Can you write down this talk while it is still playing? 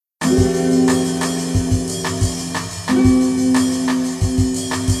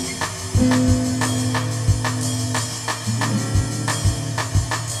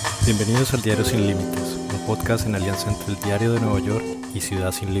Bienvenidos al Diario Sin Límites, un podcast en alianza entre el Diario de Nueva York y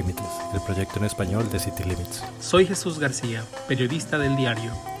Ciudad Sin Límites, el proyecto en español de City Limits. Soy Jesús García, periodista del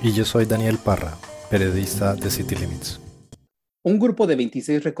diario. Y yo soy Daniel Parra, periodista de City Limits. Un grupo de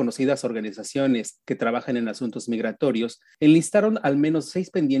 26 reconocidas organizaciones que trabajan en asuntos migratorios enlistaron al menos 6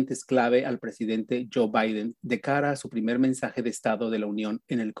 pendientes clave al presidente Joe Biden de cara a su primer mensaje de Estado de la Unión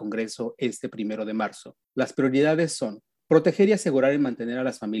en el Congreso este 1 de marzo. Las prioridades son proteger y asegurar y mantener a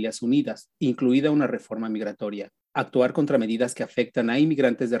las familias unidas, incluida una reforma migratoria, actuar contra medidas que afectan a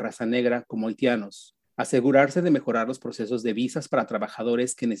inmigrantes de raza negra como haitianos, asegurarse de mejorar los procesos de visas para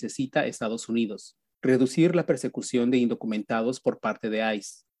trabajadores que necesita Estados Unidos, reducir la persecución de indocumentados por parte de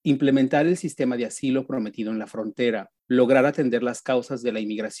ICE, implementar el sistema de asilo prometido en la frontera, lograr atender las causas de la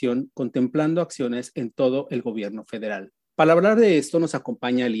inmigración contemplando acciones en todo el gobierno federal. Para hablar de esto nos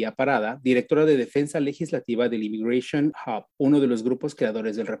acompaña Lía Parada, directora de Defensa Legislativa del Immigration Hub, uno de los grupos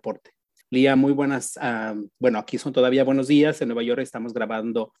creadores del reporte. Lía, muy buenas. Aquí son todavía buenos días. En Nueva York estamos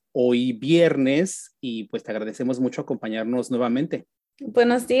grabando hoy viernes y pues te agradecemos mucho acompañarnos nuevamente.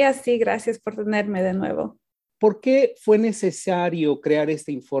 Buenos días, sí, gracias por tenerme de nuevo. ¿Por qué fue necesario crear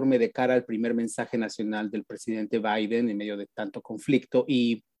este informe de cara al primer mensaje nacional del presidente Biden en medio de tanto conflicto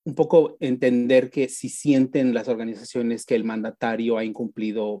y un poco entender que si sienten las organizaciones que el mandatario ha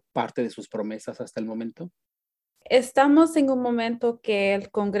incumplido parte de sus promesas hasta el momento? Estamos en un momento que el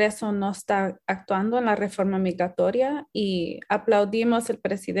Congreso no está actuando en la reforma migratoria y aplaudimos al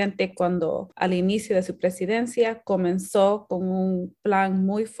presidente cuando al inicio de su presidencia comenzó con un plan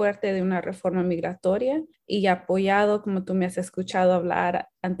muy fuerte de una reforma migratoria y apoyado, como tú me has escuchado hablar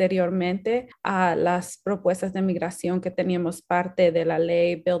anteriormente, a las propuestas de migración que teníamos parte de la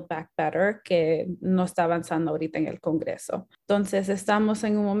ley Build Back Better que no está avanzando ahorita en el Congreso. Entonces estamos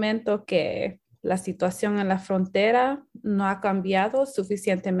en un momento que la situación en la frontera no ha cambiado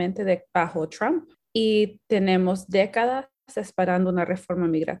suficientemente bajo Trump y tenemos décadas esperando una reforma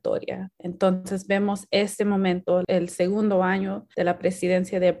migratoria. Entonces vemos este momento, el segundo año de la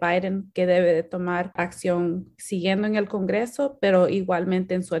presidencia de Biden, que debe de tomar acción siguiendo en el Congreso, pero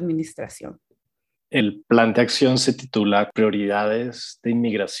igualmente en su administración. El plan de acción se titula Prioridades de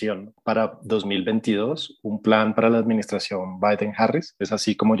Inmigración para 2022, un plan para la administración Biden-Harris. Es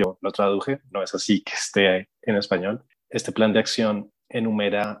así como yo lo traduje, no es así que esté en español. Este plan de acción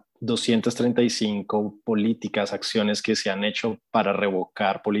enumera 235 políticas, acciones que se han hecho para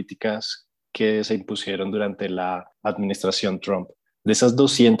revocar políticas que se impusieron durante la administración Trump. De esas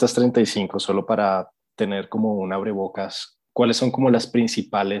 235, solo para tener como un abrebocas, ¿cuáles son como las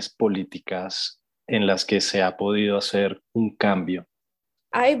principales políticas en las que se ha podido hacer un cambio?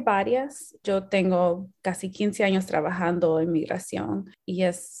 Hay varias. Yo tengo casi 15 años trabajando en migración y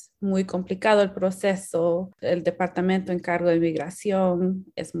es muy complicado el proceso. El departamento en cargo de migración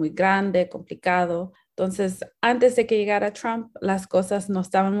es muy grande, complicado. Entonces, antes de que llegara Trump, las cosas no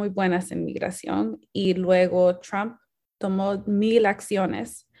estaban muy buenas en migración y luego Trump tomó 1,000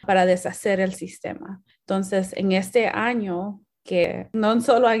 acciones para deshacer el sistema. Entonces, en este año, que no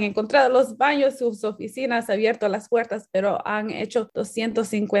solo han encontrado los baños, sus oficinas, abierto las puertas, pero han hecho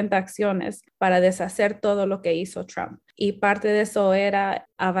 250 acciones para deshacer todo lo que hizo Trump. Y parte de eso era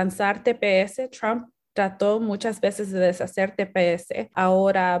avanzar TPS. Trump trató muchas veces de deshacer TPS.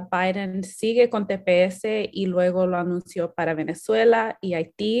 Ahora Biden sigue con TPS y luego lo anunció para Venezuela y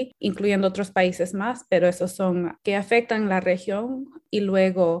Haití, incluyendo otros países más, pero esos son que afectan la región. Y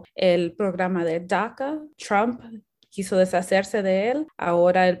luego el programa de DACA, Trump quiso deshacerse de él.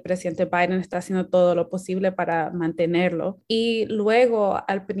 Ahora el presidente Biden está haciendo todo lo posible para mantenerlo. Y luego,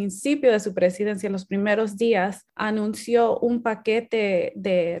 al principio de su presidencia, en los primeros días, anunció un paquete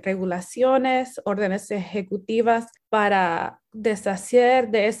de regulaciones, órdenes ejecutivas para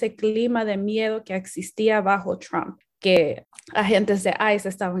deshacer de ese clima de miedo que existía bajo Trump, que agentes de ICE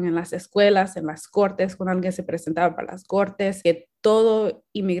estaban en las escuelas, en las cortes, cuando alguien se presentaba para las cortes, que todo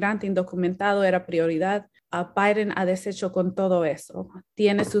inmigrante indocumentado era prioridad. Biden ha deshecho con todo eso.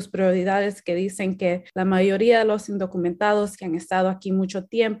 Tiene sus prioridades que dicen que la mayoría de los indocumentados que han estado aquí mucho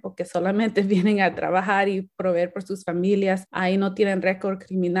tiempo, que solamente vienen a trabajar y proveer por sus familias, ahí no tienen récord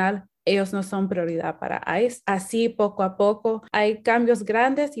criminal, ellos no son prioridad para ICE. Así, poco a poco, hay cambios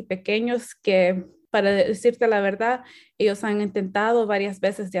grandes y pequeños que, para decirte la verdad, ellos han intentado varias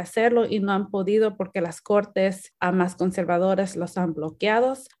veces de hacerlo y no han podido porque las cortes más conservadoras los han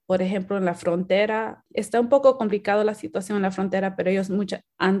bloqueado. Por ejemplo, en la frontera, está un poco complicado la situación en la frontera, pero ellos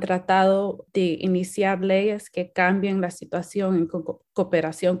han tratado de iniciar leyes que cambien la situación en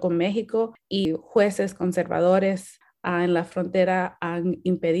cooperación con México y jueces conservadores en la frontera han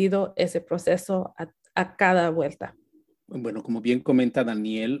impedido ese proceso a cada vuelta. Bueno, como bien comenta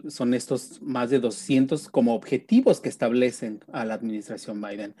Daniel, son estos más de 200 como objetivos que establecen a la administración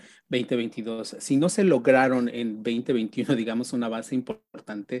Biden 2022. Si no se lograron en 2021, digamos, un avance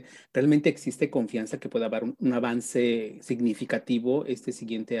importante, ¿realmente existe confianza que pueda haber un avance significativo este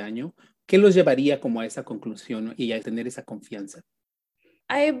siguiente año? ¿Qué los llevaría como a esa conclusión y a tener esa confianza?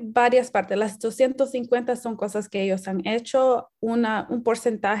 Hay varias partes. Las 250 son cosas que ellos han hecho. Un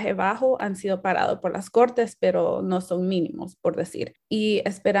porcentaje bajo han sido parados por las cortes, pero no son mínimos, por decir. Y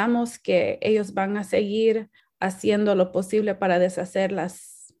esperamos que ellos van a seguir haciendo lo posible para deshacer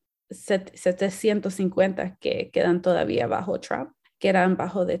las 750 que quedan todavía bajo Trump, que eran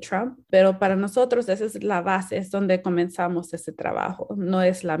bajo de Trump. Pero para nosotros esa es la base, es donde comenzamos ese trabajo, no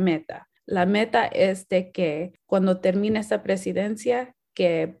es la meta. La meta es de que cuando termine esa presidencia,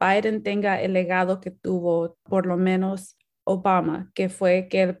 que Biden tenga el legado que tuvo por lo menos Obama, que fue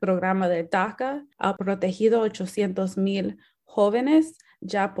que el programa de DACA ha protegido 800,000 jóvenes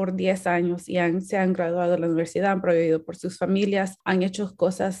ya por 10 años y se han graduado de la universidad, han proveído por sus familias, han hecho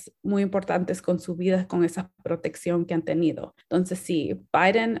cosas muy importantes con su vida, con esa protección que han tenido. Entonces, si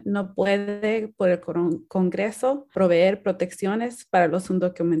Biden no puede por el Congreso proveer protecciones para los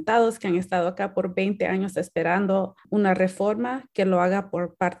indocumentados que han estado acá por 20 años esperando una reforma, que lo haga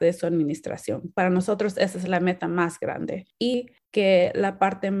por parte de su administración. Para nosotros esa es la meta más grande. Y que la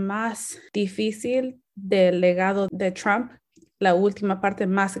parte más difícil del legado de Trump, la última parte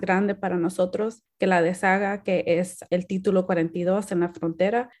más grande para nosotros, que la deshaga, que es el título 42 en la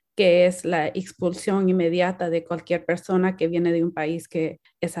frontera, que es la expulsión inmediata de cualquier persona que viene de un país que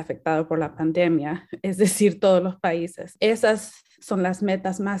es afectado por la pandemia, es decir, todos los países. Esas son las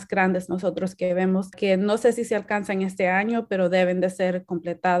metas más grandes nosotros que vemos, que no sé si se alcanzan este año, pero deben de ser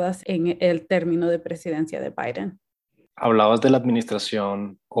completadas en el término de presidencia de Biden. Hablabas de la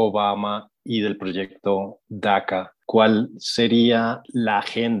administración Obama y del proyecto DACA. ¿Cuál sería la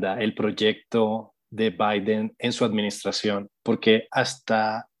agenda, el proyecto de Biden en su administración? Porque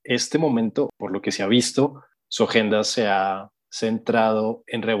hasta este momento, por lo que se ha visto, su agenda se ha centrado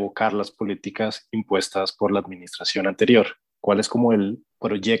en revocar las políticas impuestas por la administración anterior. ¿Cuál es como el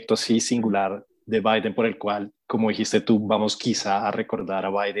proyecto así singular de Biden por el cual, como dijiste tú, vamos quizá a recordar a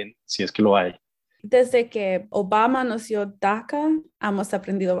Biden, si es que lo hay? Desde que Obama anunció DACA, hemos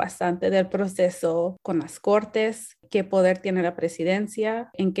aprendido bastante del proceso con las cortes, qué poder tiene la presidencia,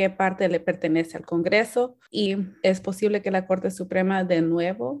 en qué parte le pertenece al Congreso, y es posible que la Corte Suprema de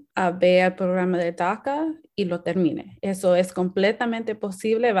nuevo vea el programa de DACA y lo termine. Eso es completamente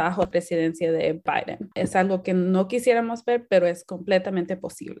posible bajo la presidencia de Biden. Es algo que no quisiéramos ver, pero es completamente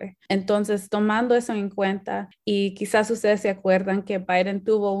posible. Entonces, tomando eso en cuenta, y quizás ustedes se acuerdan que Biden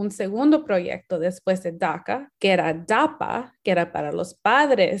tuvo un segundo proyecto después de DACA, que era DAPA, que era para los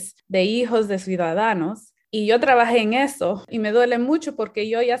padres de hijos de ciudadanos. Y yo trabajé en eso y me duele mucho porque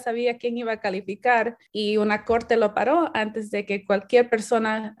yo ya sabía quién iba a calificar y una corte lo paró antes de que cualquier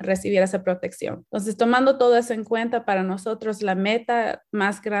persona recibiera esa protección. Entonces, tomando todo eso en cuenta, para nosotros la meta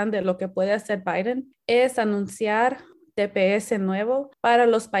más grande, lo que puede hacer Biden, es anunciar TPS nuevo para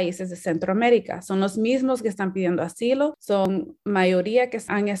los países de Centroamérica. Son los mismos que están pidiendo asilo, son mayoría que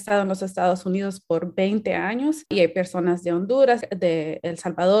han estado en los Estados Unidos por 20 años y hay personas de Honduras, de El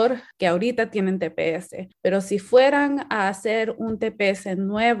Salvador, que ahorita tienen TPS. Pero si fueran a hacer un TPS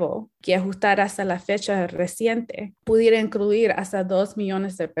nuevo que ajustara hasta la fecha reciente, pudiera incluir hasta 2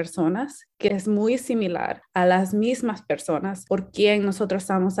 millones de personas, que es muy similar a las mismas personas por quien nosotros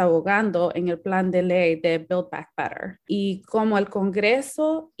estamos abogando en el plan de ley de Build Back Better. Y como el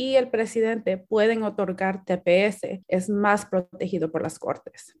Congreso y el presidente pueden otorgar TPS, es más protegido por las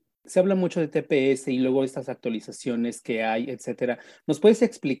cortes. Se habla mucho de TPS y luego estas actualizaciones que hay, etcétera. ¿Nos puedes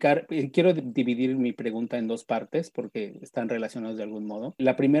explicar? Quiero dividir mi pregunta en dos partes porque están relacionadas de algún modo.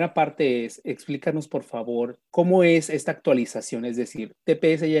 La primera parte es, explícanos por favor, ¿cómo es esta actualización? Es decir,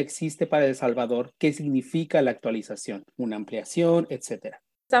 TPS ya existe para El Salvador. ¿Qué significa la actualización? ¿Una ampliación, etcétera?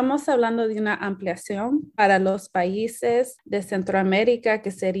 Estamos hablando de una ampliación para los países de Centroamérica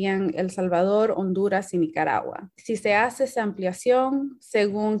que serían El Salvador, Honduras y Nicaragua. Si se hace esa ampliación,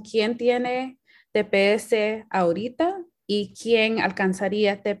 según quién tiene TPS ahorita y quién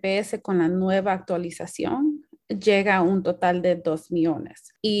alcanzaría TPS con la nueva actualización, llega a un total de 2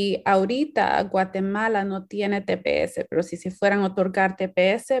 millones. Y ahorita Guatemala no tiene TPS, pero si se fueran a otorgar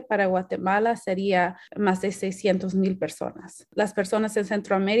TPS para Guatemala sería más de 600,000 personas. Las personas en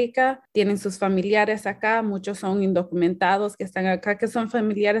Centroamérica tienen sus familiares acá, muchos son indocumentados que están acá, que son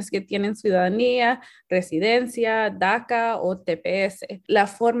familiares que tienen ciudadanía, residencia, DACA o TPS. La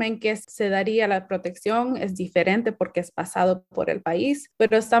forma en que se daría la protección es diferente porque es pasado por el país,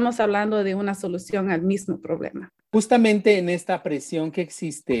 pero estamos hablando de una solución al mismo problema. Justamente en esta presión que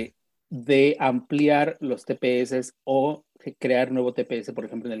existe de ampliar los TPS o crear nuevo TPS, por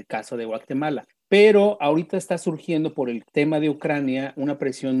ejemplo, en el caso de Guatemala. Pero ahorita está surgiendo por el tema de Ucrania una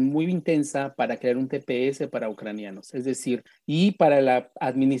presión muy intensa para crear un TPS para ucranianos. Es decir, y para la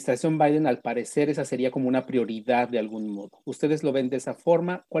administración Biden, al parecer, esa sería como una prioridad de algún modo. ¿Ustedes lo ven de esa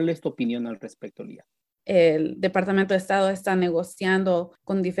forma? ¿Cuál es tu opinión al respecto, Lía? El Departamento de Estado está negociando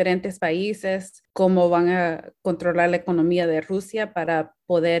con diferentes países cómo van a controlar la economía de Rusia para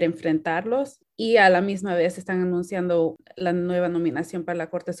poder enfrentarlos y a la misma vez están anunciando la nueva nominación para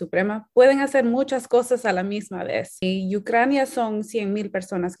la Corte Suprema. Pueden hacer muchas cosas a la misma vez. Y Ucrania son 100,000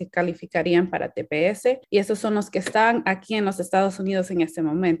 personas que calificarían para TPS y esos son los que están aquí en los Estados Unidos en este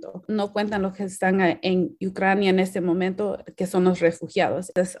momento. No cuentan los que están en Ucrania en este momento, que son los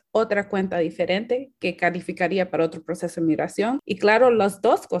refugiados. Es otra cuenta diferente que calificaría para otro proceso de migración. Y claro, las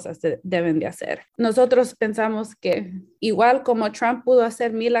dos cosas deben de hacer. Nosotros pensamos que igual como Trump pudo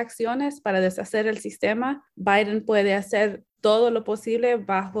hacer 1,000 acciones para deshacer el sistema, Biden puede hacer todo lo posible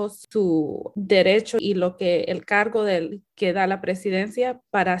bajo su derecho y lo que el cargo que da la presidencia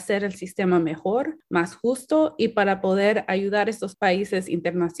para hacer el sistema mejor, más justo y para poder ayudar a estos países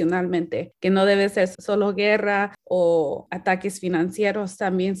internacionalmente, que no debe ser solo guerra o ataques financieros,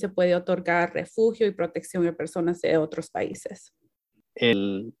 también se puede otorgar refugio y protección a personas de otros países.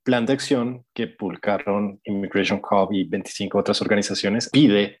 El plan de acción que publicaron Immigration Hub y 25 otras organizaciones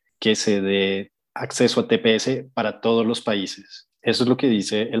pide que se dé acceso a TPS para todos los países. Eso es lo que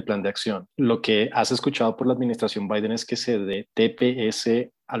dice el plan de acción. Lo que has escuchado por la administración Biden es que se dé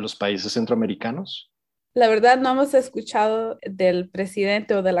TPS a los países centroamericanos. La verdad, no hemos escuchado del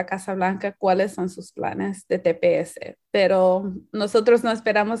presidente o de la Casa Blanca cuáles son sus planes de TPS, pero nosotros no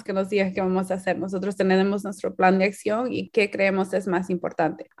esperamos que nos diga qué vamos a hacer. Nosotros tenemos nuestro plan de acción y qué creemos es más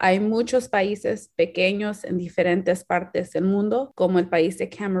importante. Hay muchos países pequeños en diferentes partes del mundo, como el país de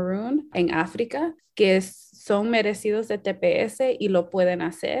Camerún en África, que son merecidos de TPS y lo pueden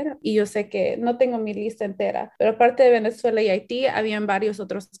hacer. Y yo sé que no tengo mi lista entera, pero aparte de Venezuela y Haití, habían varios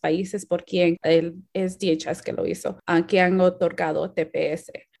otros países por quien es DHS que lo hizo, que han otorgado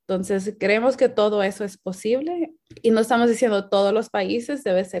TPS. Entonces, creemos que todo eso es posible y no estamos diciendo todos los países,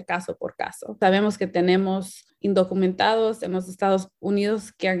 debe ser caso por caso. Sabemos que tenemos indocumentados en los Estados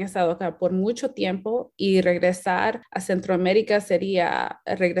Unidos que han estado acá por mucho tiempo y regresar a Centroamérica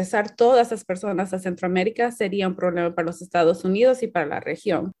regresar todas esas personas a Centroamérica sería un problema para los Estados Unidos y para la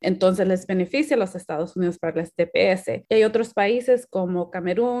región. Entonces, les beneficia a los Estados Unidos para el TPS. Y hay otros países como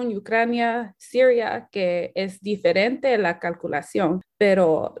Camerún, Ucrania, Siria, que es diferente la calculación.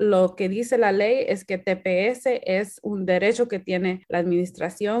 Pero lo que dice la ley es que TPS es un derecho que tiene la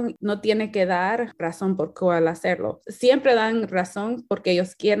administración, no tiene que dar razón por cuál hacerlo. Siempre dan razón porque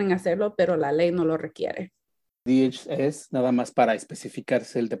ellos quieren hacerlo, pero la ley no lo requiere. DHS, nada más para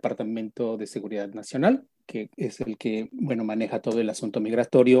especificarse, el Departamento de Seguridad Nacional, que es el que, maneja todo el asunto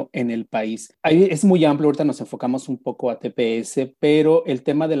migratorio en el país. Ahí es muy amplio, ahorita nos enfocamos un poco a TPS, pero el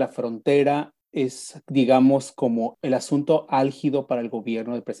tema de la frontera es, digamos, como el asunto álgido para el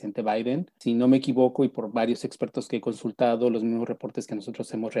gobierno del presidente Biden. Si no me equivoco, y por varios expertos que he consultado, los mismos reportes que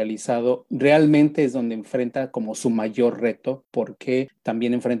nosotros hemos realizado, realmente es donde enfrenta como su mayor reto, porque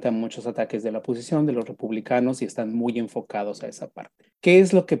también enfrenta muchos ataques de la oposición, de los republicanos, y están muy enfocados a esa parte. ¿Qué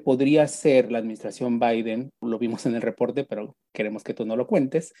es lo que podría hacer la administración Biden? Lo vimos en el reporte, pero queremos que tú no lo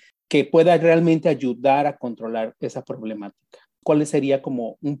cuentes, que pueda realmente ayudar a controlar esa problemática. ¿Cuál sería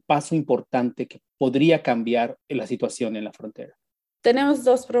como un paso importante que podría cambiar la situación en la frontera? Tenemos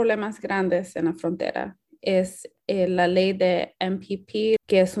dos problemas grandes en la frontera. Es la ley de MPP,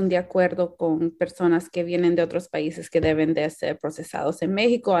 que es un de acuerdo con personas que vienen de otros países que deben de ser procesados en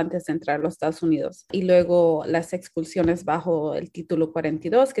México antes de entrar a los Estados Unidos. Y luego las expulsiones bajo el título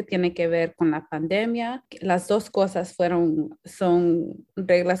 42, que tiene que ver con la pandemia. Las dos cosas son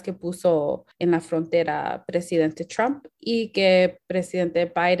reglas que puso en la frontera presidente Trump y que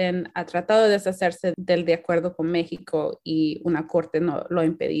presidente Biden ha tratado de deshacerse del de acuerdo con México y una corte no lo ha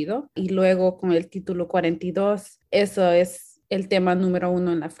impedido. Y luego con el título 42, eso es el tema número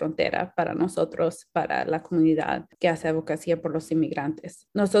uno en la frontera para nosotros, para la comunidad que hace advocacia por los inmigrantes.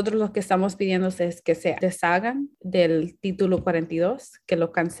 Nosotros lo que estamos pidiendo es que se deshagan del título 42, que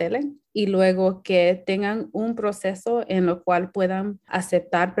lo cancelen y luego que tengan un proceso en lo cual puedan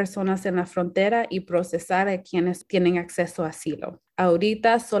aceptar personas en la frontera y procesar a quienes tienen acceso a asilo.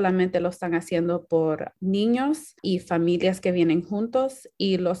 Ahorita solamente lo están haciendo por niños y familias que vienen juntos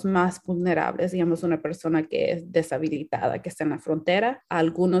y los más vulnerables, digamos una persona que es deshabilitada, que está en la frontera.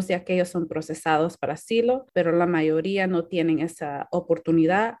 Algunos de aquellos son procesados para asilo, pero la mayoría no tienen esa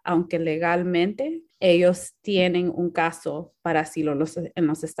oportunidad, aunque legalmente ellos tienen un caso para asilo en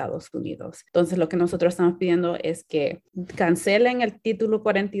los Estados Unidos. Entonces, lo que nosotros estamos pidiendo es que cancelen el título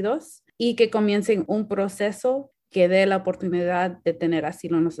 42 y que comiencen un proceso que dé la oportunidad de tener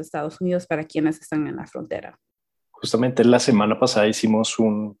asilo en los Estados Unidos para quienes están en la frontera. Justamente la semana pasada hicimos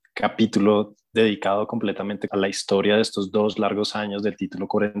un capítulo dedicado completamente a la historia de estos 2 largos años del título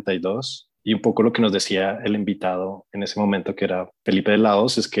 42 y un poco lo que nos decía el invitado en ese momento, que era Felipe de la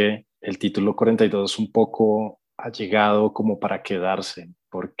Hoz, es que el título 42 un poco ha llegado como para quedarse,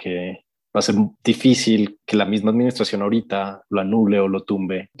 porque va a ser difícil que la misma administración ahorita lo anule o lo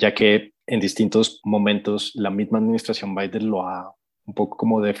tumbe, ya que en distintos momentos la misma administración Biden lo ha un poco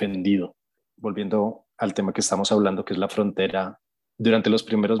como defendido. Volviendo al tema que estamos hablando, que es la frontera, durante los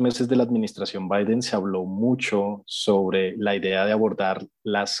primeros meses de la administración Biden se habló mucho sobre la idea de abordar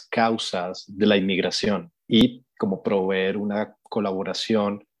las causas de la inmigración y como proveer una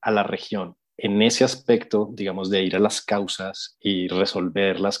colaboración a la región. En ese aspecto, digamos, de ir a las causas y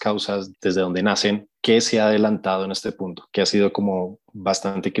resolver las causas desde donde nacen, ¿qué se ha adelantado en este punto? Que ha sido como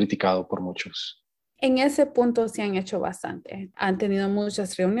bastante criticado por muchos. En ese punto se han hecho bastante. Han tenido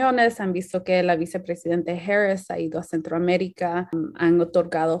muchas reuniones, han visto que la vicepresidenta Harris ha ido a Centroamérica, han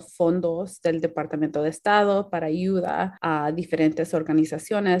otorgado fondos del Departamento de Estado para ayuda a diferentes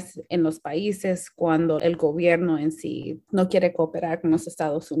organizaciones en los países cuando el gobierno en sí no quiere cooperar con los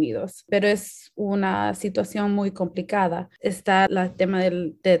Estados Unidos. Pero es una situación muy complicada. Está el tema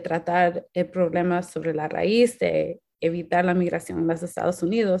de tratar el problema sobre la raíz, de evitar la migración en los Estados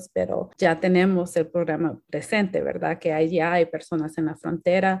Unidos, pero ya tenemos el programa presente, ¿verdad? Que allá hay personas en la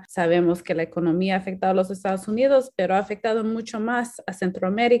frontera. Sabemos que la economía ha afectado a los Estados Unidos, pero ha afectado mucho más a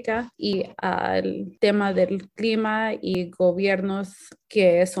Centroamérica y al tema del clima y gobiernos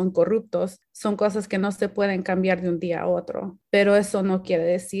que son corruptos. Son cosas que no se pueden cambiar de un día a otro, pero eso no quiere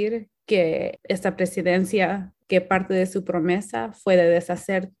decir que esta presidencia, que parte de su promesa fue de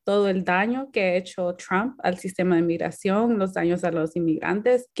deshacer todo el daño que ha hecho Trump al sistema de migración, los daños a los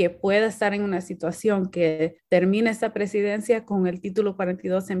inmigrantes, que pueda estar en una situación que termine esta presidencia con el título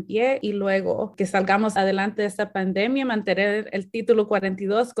 42 en pie y luego que salgamos adelante de esta pandemia, mantener el título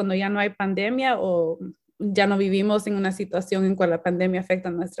 42 cuando ya no hay pandemia o ya no vivimos en una situación en cual la pandemia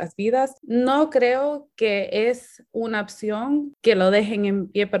afecta nuestras vidas. No creo que es una opción que lo dejen en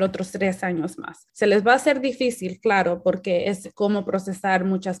pie por otros 3 años más. Se les va a hacer difícil, claro, porque es como procesar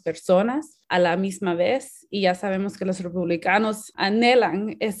muchas personas a la misma vez y ya sabemos que los republicanos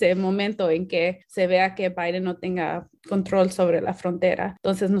anhelan ese momento en que se vea que Biden no tenga control sobre la frontera.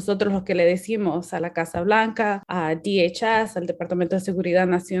 Entonces nosotros lo que le decimos a la Casa Blanca, a DHS, al Departamento de Seguridad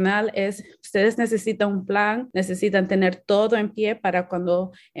Nacional es: ustedes necesitan un plan, necesitan tener todo en pie para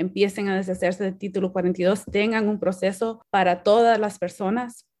cuando empiecen a deshacerse del título 42 tengan un proceso para todas las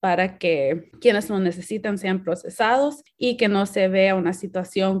personas, para que quienes lo necesitan sean procesados y que no se vea una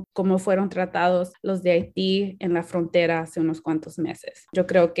situación como fueron tratados los de Haití en la frontera hace unos cuantos meses. Yo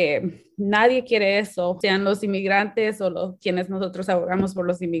creo que nadie quiere eso, sean los inmigrantes o quienes nosotros abogamos por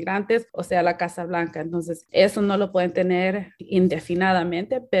los inmigrantes, o sea la Casa Blanca. Entonces, eso no lo pueden tener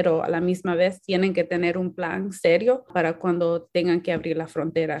indefinidamente, pero a la misma vez tienen que tener un plan serio para cuando tengan que abrir la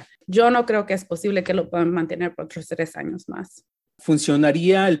frontera. Yo no creo que es posible que lo puedan mantener por otros 3 años más.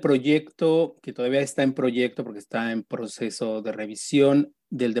 ¿Funcionaría el proyecto, que todavía está en proyecto porque está en proceso de revisión,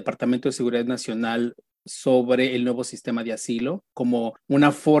 del Departamento de Seguridad Nacional sobre el nuevo sistema de asilo como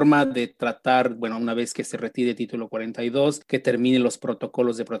una forma de tratar, bueno, una vez que se retire el título 42, que termine los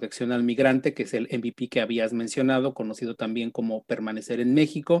protocolos de protección al migrante, que es el MVP que habías mencionado, conocido también como permanecer en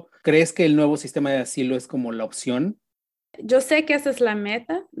México? ¿Crees que el nuevo sistema de asilo es como la opción? Yo sé que esa es la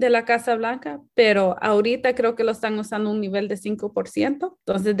meta de la Casa Blanca, pero ahorita creo que lo están usando a un nivel de 5%.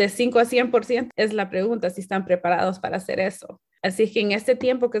 Entonces, de 5 a 100% es la pregunta si están preparados para hacer eso. Así que en este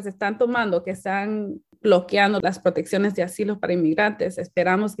tiempo que se están tomando, que están bloqueando las protecciones de asilo para inmigrantes,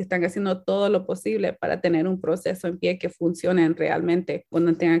 esperamos que están haciendo todo lo posible para tener un proceso en pie que funcione realmente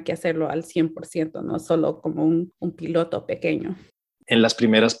cuando tengan que hacerlo al 100%, no solo como un piloto pequeño. En las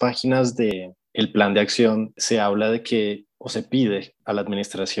primeras páginas del plan de acción se habla de que o se pide a la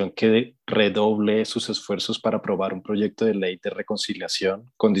administración que redoble sus esfuerzos para aprobar un proyecto de ley de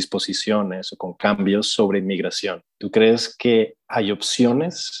reconciliación con disposiciones o con cambios sobre inmigración. ¿Tú crees que hay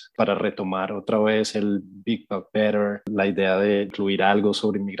opciones para retomar otra vez el Big Buck Better, la idea de incluir algo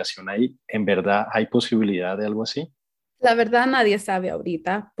sobre inmigración ahí? ¿En verdad hay posibilidad de algo así? La verdad nadie sabe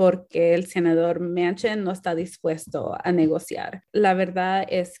ahorita porque el senador Manchin no está dispuesto a negociar. La verdad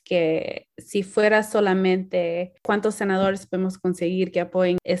es que si fuera solamente cuántos senadores podemos conseguir que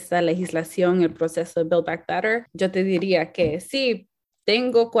apoyen esta legislación, el proceso de Build Back Better, yo te diría que sí,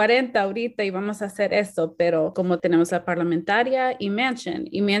 tengo 40 ahorita y vamos a hacer eso, pero como tenemos la parlamentaria y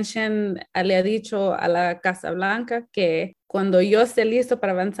Manchin le ha dicho a la Casa Blanca que cuando yo esté listo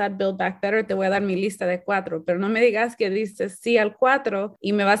para avanzar Build Back Better, te voy a dar mi lista de 4, pero no me digas que dices sí al 4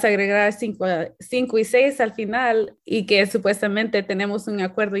 y me vas a agregar 5 y 6 al final y que supuestamente tenemos un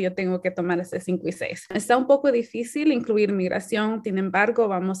acuerdo y yo tengo que tomar ese 5 y 6. Está un poco difícil incluir migración, sin embargo,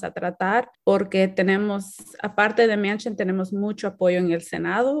 vamos a tratar porque tenemos, aparte de Manchin, tenemos mucho apoyo en el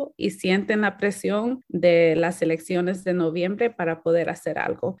Senado y sienten la presión de las elecciones de noviembre para poder hacer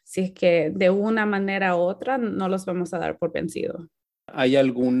algo. Así es que de una manera u otra no los vamos a dar por vencido. ¿Hay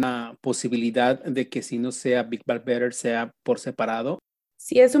alguna posibilidad de que si no sea Big Back Better sea por separado?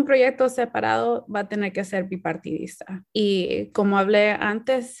 Si es un proyecto separado, va a tener que ser bipartidista. Y como hablé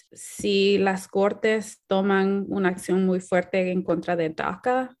antes, si las cortes toman una acción muy fuerte en contra de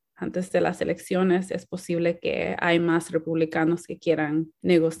DACA antes de las elecciones, es posible que hay más republicanos que quieran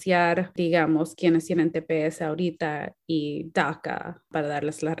negociar, digamos, quienes tienen TPS ahorita y DACA para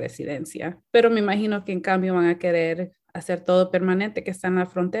darles la residencia. Pero me imagino que en cambio van a querer hacer todo permanente que está en la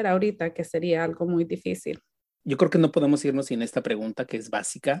frontera ahorita, que sería algo muy difícil. Yo creo que no podemos irnos sin esta pregunta que es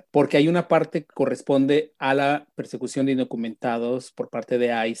básica, porque hay una parte que corresponde a la persecución de indocumentados por parte de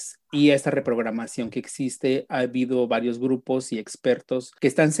ICE y a esta reprogramación que existe. Ha habido varios grupos y expertos que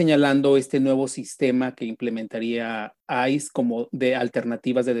están señalando este nuevo sistema que implementaría ICE como de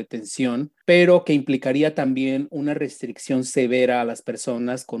alternativas de detención, pero que implicaría también una restricción severa a las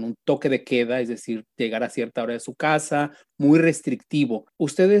personas con un toque de queda, es decir, llegar a cierta hora de su casa, muy restrictivo.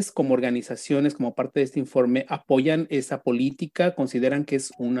 ¿Ustedes como organizaciones, como parte de este informe, apoyan esa política? ¿Consideran que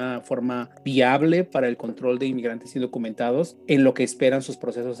es una forma viable para el control de inmigrantes indocumentados en lo que esperan sus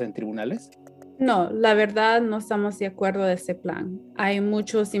procesos en tribunales? No, la verdad no estamos de acuerdo de ese plan. Hay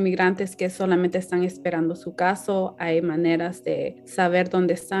muchos inmigrantes que solamente están esperando su caso. Hay maneras de saber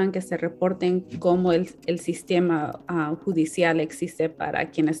dónde están, que se reporten cómo el sistema judicial existe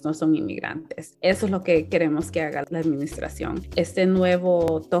para quienes no son inmigrantes. Eso es lo que queremos que haga la administración. Este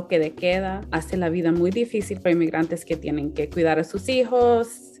nuevo toque de queda hace la vida muy difícil para inmigrantes que tienen que cuidar a sus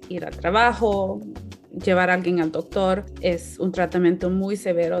hijos, ir al trabajo, llevar a alguien al doctor. Es un tratamiento muy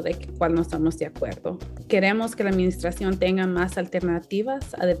severo de cual no estamos de acuerdo. Queremos que la administración tenga más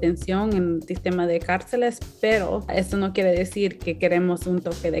alternativas a detención en el sistema de cárceles, pero eso no quiere decir que queremos un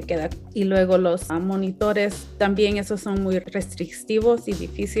toque de queda. Y luego los monitores también, esos son muy restrictivos y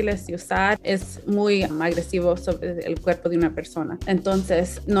difíciles de usar. Es muy agresivo sobre el cuerpo de una persona.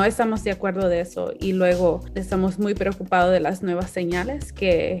 Entonces, no estamos de acuerdo de eso. Y luego estamos muy preocupados de las nuevas señales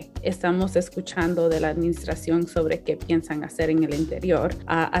que estamos escuchando de la administración sobre qué piensan hacer en el interior.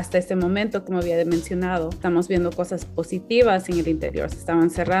 Hasta este momento, como había mencionado, estamos viendo cosas positivas en el interior. Se estaban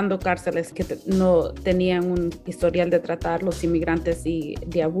cerrando cárceles que no tenían un historial de tratar los inmigrantes y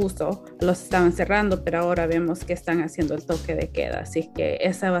de abuso. Los estaban cerrando, pero ahora vemos que están haciendo el toque de queda. Así que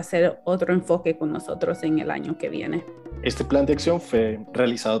ese va a ser otro enfoque con nosotros en el año que viene. Este plan de acción fue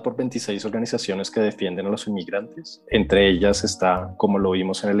realizado por 26 organizaciones que defienden a los inmigrantes. Entre ellas está, como lo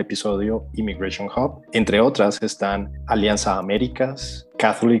vimos en el episodio, Immigration Hub. Entre otras están Alianza Américas,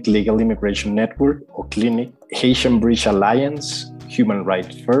 Catholic Legal Immigration Network o CLINIC, Haitian Bridge Alliance, Human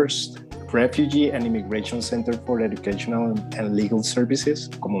Rights First, Refugee and Immigration Center for Educational and Legal Services,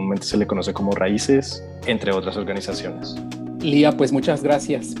 comúnmente se le conoce como Raíces, entre otras organizaciones. Lía, pues muchas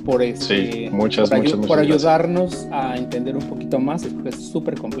gracias por muchas ayudarnos a entender un poquito más. Es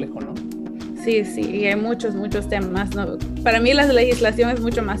súper complejo, ¿no? Sí, y hay muchos temas, ¿no? Para mí la legislación es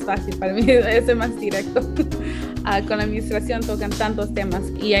mucho más fácil, para mí es más directo. Con la administración tocan tantos temas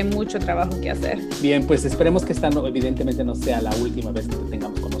y hay mucho trabajo que hacer. Bien, pues esperemos que esta evidentemente no sea la última vez que te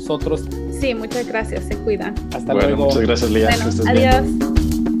tengamos con nosotros. Sí, muchas gracias, se cuidan. Hasta luego. Muchas gracias, Lía. Bueno, adiós. Bien.